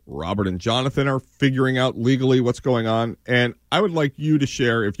channels. Robert and Jonathan are figuring out legally what's going on. And I would like you to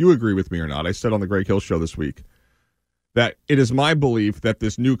share, if you agree with me or not. I said on the Greg Hill Show this week that it is my belief that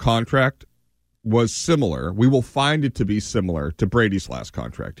this new contract was similar. We will find it to be similar to Brady's last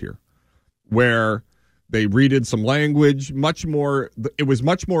contract here, where they redid some language, it was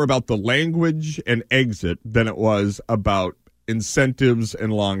much more about the language and exit than it was about incentives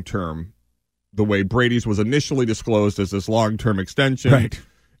and long-term, the way Brady's was initially disclosed as this long-term extension. Right.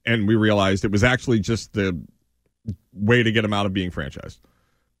 And we realized it was actually just the way to get him out of being franchised.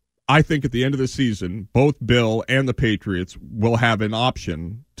 I think at the end of the season, both Bill and the Patriots will have an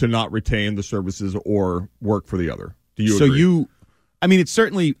option to not retain the services or work for the other. Do you agree? It's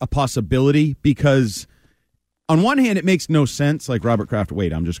certainly a possibility, because on one hand, it makes no sense. Like Robert Kraft,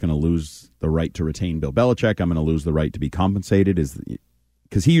 I'm just going to lose the right to retain Bill Belichick. I'm going to lose the right to be compensated,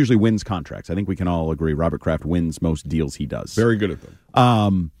 because he usually wins contracts. I think we can all agree Robert Kraft wins most deals he does. Very good at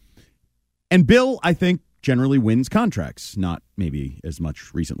them. And Bill, I think, generally wins contracts. Not maybe as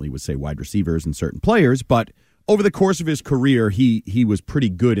much recently with, say, wide receivers and certain players, but over the course of his career, he was pretty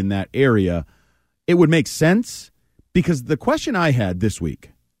good in that area. It would make sense, because the question I had this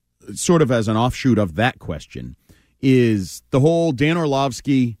week, sort of as an offshoot of that question, is the whole Dan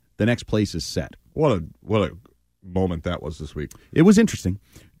Orlovsky, the next place is set. What a moment that was this week. It was interesting.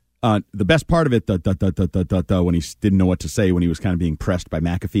 The best part of it, when he didn't know what to say, when he was kind of being pressed by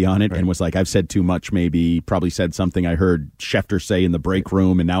McAfee on it, and was like, I've said too much, maybe, probably said something I heard Schefter say in the break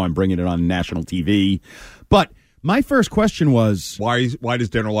room, and now I'm bringing it on national TV. But my first question was... Why does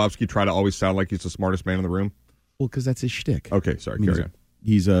Dan Orlovsky try to always sound like he's the smartest man in the room? Well, because that's his shtick. Okay, sorry, carry on.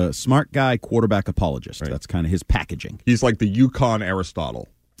 He's a smart guy, quarterback apologist. Right. That's kind of his packaging. He's like the Yukon Aristotle.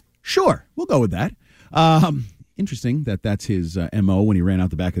 Sure, we'll go with that. Interesting that's his MO when he ran out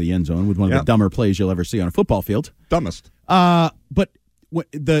the back of the end zone with one of the dumber plays you'll ever see on a football field. Dumbest. But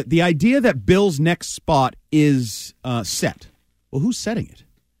the idea that Bill's next spot is set. Well, who's setting it?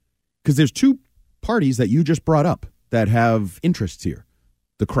 Because there's two parties that you just brought up that have interests here,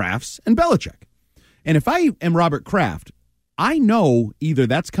 the Krafts and Belichick. And if I am Robert Kraft, I know either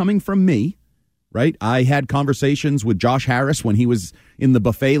that's coming from me right? I had conversations with Josh Harris when he was in the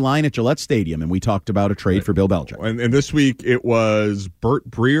buffet line at Gillette Stadium, and we talked about a trade for Bill Belichick. And this week it was Bert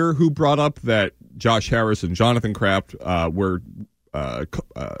Breer who brought up that Josh Harris and Jonathan Kraft were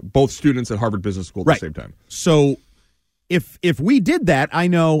both students at Harvard Business School at the same time. So if we did that, I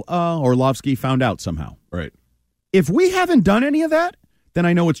know Orlovsky found out somehow. Right. If we haven't done any of that, then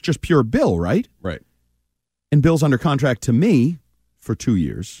I know it's just pure Bill, right? Right. And Bill's under contract to me for 2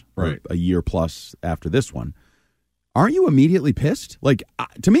 years, right? A year plus after this one. Aren't you immediately pissed? Like,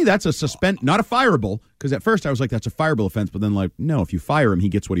 to me, that's a not a fireable, because at first I was like, that's a fireable offense, but then like, no, if you fire him, he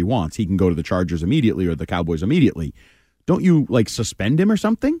gets what he wants. He can go to the Chargers immediately or the Cowboys immediately. Don't you, like, suspend him or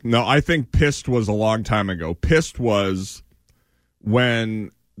something? No, I think pissed was a long time ago. Pissed was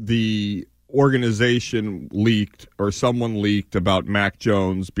when the organization leaked or someone leaked about Mac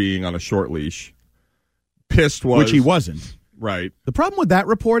Jones being on a short leash. Pissed was... Which he wasn't. Right. The problem with that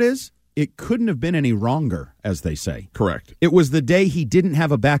report is it couldn't have been any wronger, as they say. Correct. It was the day he didn't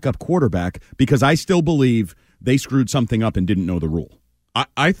have a backup quarterback, because I still believe they screwed something up and didn't know the rule.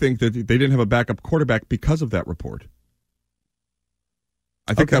 I think that they didn't have a backup quarterback because of that report.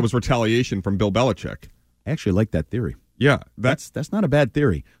 I think that was retaliation from Bill Belichick. I actually like that theory. Yeah. That's not a bad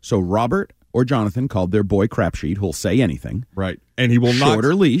theory. So Robert or Jonathan called their boy Crapsheet, who'll say anything. Right. And he will not...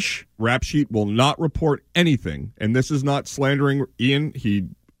 Shorter leash. Crapsheet will not report anything. And this is not slandering Ian.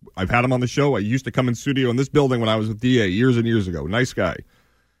 I've had him on the show. I used to come in studio in this building when I was with DA years and years ago. Nice guy.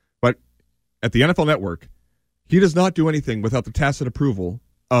 But at the NFL Network, he does not do anything without the tacit approval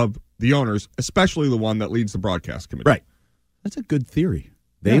of the owners, especially the one that leads the broadcast committee. Right. That's a good theory.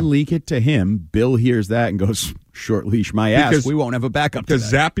 They leak it to him. Bill hears that and goes, short leash my ass. We won't have a backup.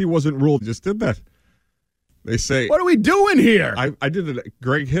 Because Zappy wasn't ruled. Just did that. They say, what are we doing here? I did it at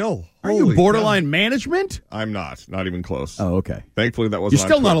Greg Hill. Are you borderline management? I'm not. Not even close. Oh, okay. Thankfully, that wasn't. You're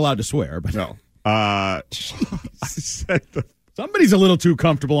still not allowed to swear. But no. I said somebody's a little too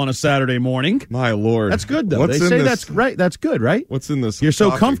comfortable on a Saturday morning. My Lord. That's good, though. They say that's right. That's good, right? What's in this? You're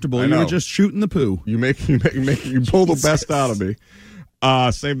so comfortable. You were just shooting the poo. You pull the best out of me.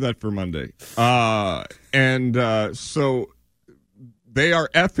 Save that for Monday. So they are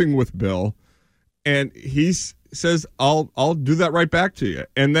effing with Bill, and he says, I'll do that right back to you.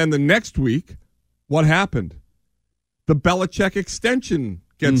 And then the next week, what happened? The Belichick extension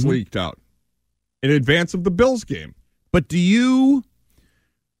gets leaked out in advance of the Bills game. But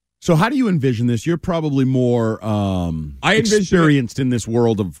so how do you envision this? You're probably more experienced in this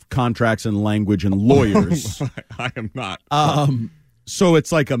world of contracts and language and lawyers. I am not. So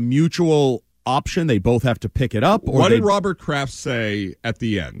it's like a mutual option. They both have to pick it up. Or what did Robert Kraft say at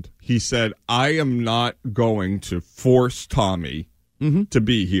the end? He said, I am not going to force Tommy to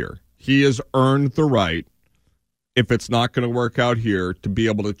be here. He has earned the right, if it's not going to work out here, to be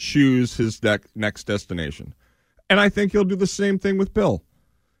able to choose his next destination. And I think he'll do the same thing with Bill.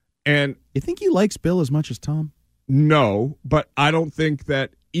 And you think he likes Bill as much as Tom? No, but I don't think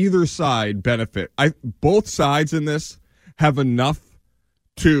that either side benefit. Both sides in this have enough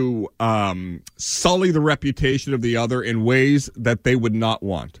to sully the reputation of the other in ways that they would not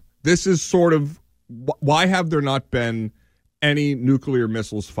want. This is sort of, why have there not been any nuclear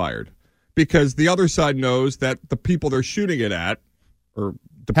missiles fired? Because the other side knows that the people they're shooting it at or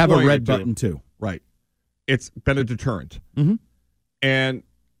have a red button too. Right. It's been a deterrent. And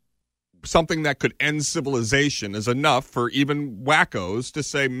something that could end civilization is enough for even wackos to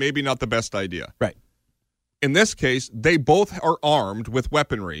say maybe not the best idea. Right. In this case, they both are armed with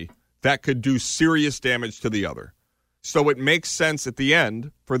weaponry that could do serious damage to the other. So it makes sense at the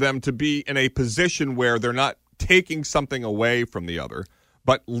end for them to be in a position where they're not taking something away from the other.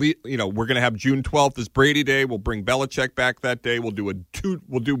 But we're going to have June 12th as Brady Day. We'll bring Belichick back that day. We'll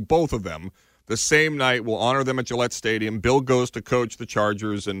do both of them the same night. We'll honor them at Gillette Stadium. Bill goes to coach the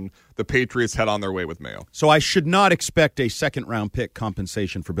Chargers, and the Patriots head on their way with Mayo. So I should not expect a second-round pick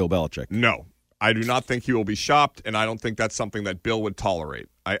compensation for Bill Belichick. No. I do not think he will be shopped, and I don't think that's something that Bill would tolerate.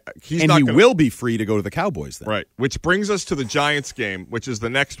 He will be free to go to the Cowboys then. Right, which brings us to the Giants game, which is the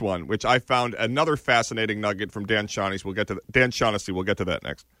next one, which I found another fascinating nugget from Dan Shaughnessy. We'll get to that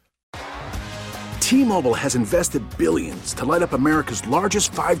next. T-Mobile has invested billions to light up America's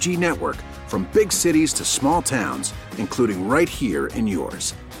largest 5G network, from big cities to small towns, including right here in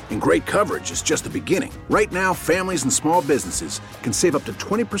yours. And great coverage is just the beginning. Right now, families and small businesses can save up to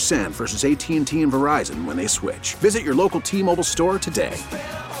 20% versus AT&T and Verizon when they switch. Visit your local T-Mobile store today.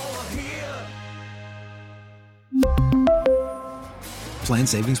 Plan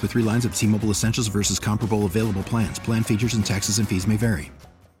savings with 3 lines of T-Mobile Essentials versus comparable available plans. Plan features and taxes and fees may vary.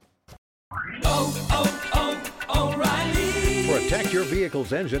 O'Reilly. Protect your vehicle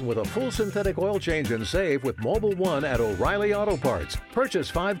vehicle's engine with a full synthetic oil change and save with Mobil 1 at O'Reilly Auto Parts. Purchase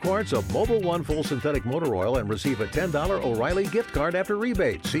 5 quarts of Mobil 1 full synthetic motor oil and receive a $10 O'Reilly gift card after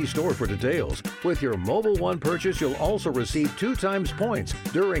rebate. See store for details. With your Mobil 1 purchase, you'll also receive 2 times points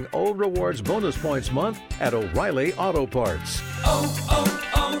during O Rewards Bonus Points Month at O'Reilly Auto Parts.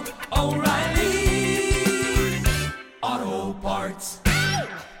 O'Reilly.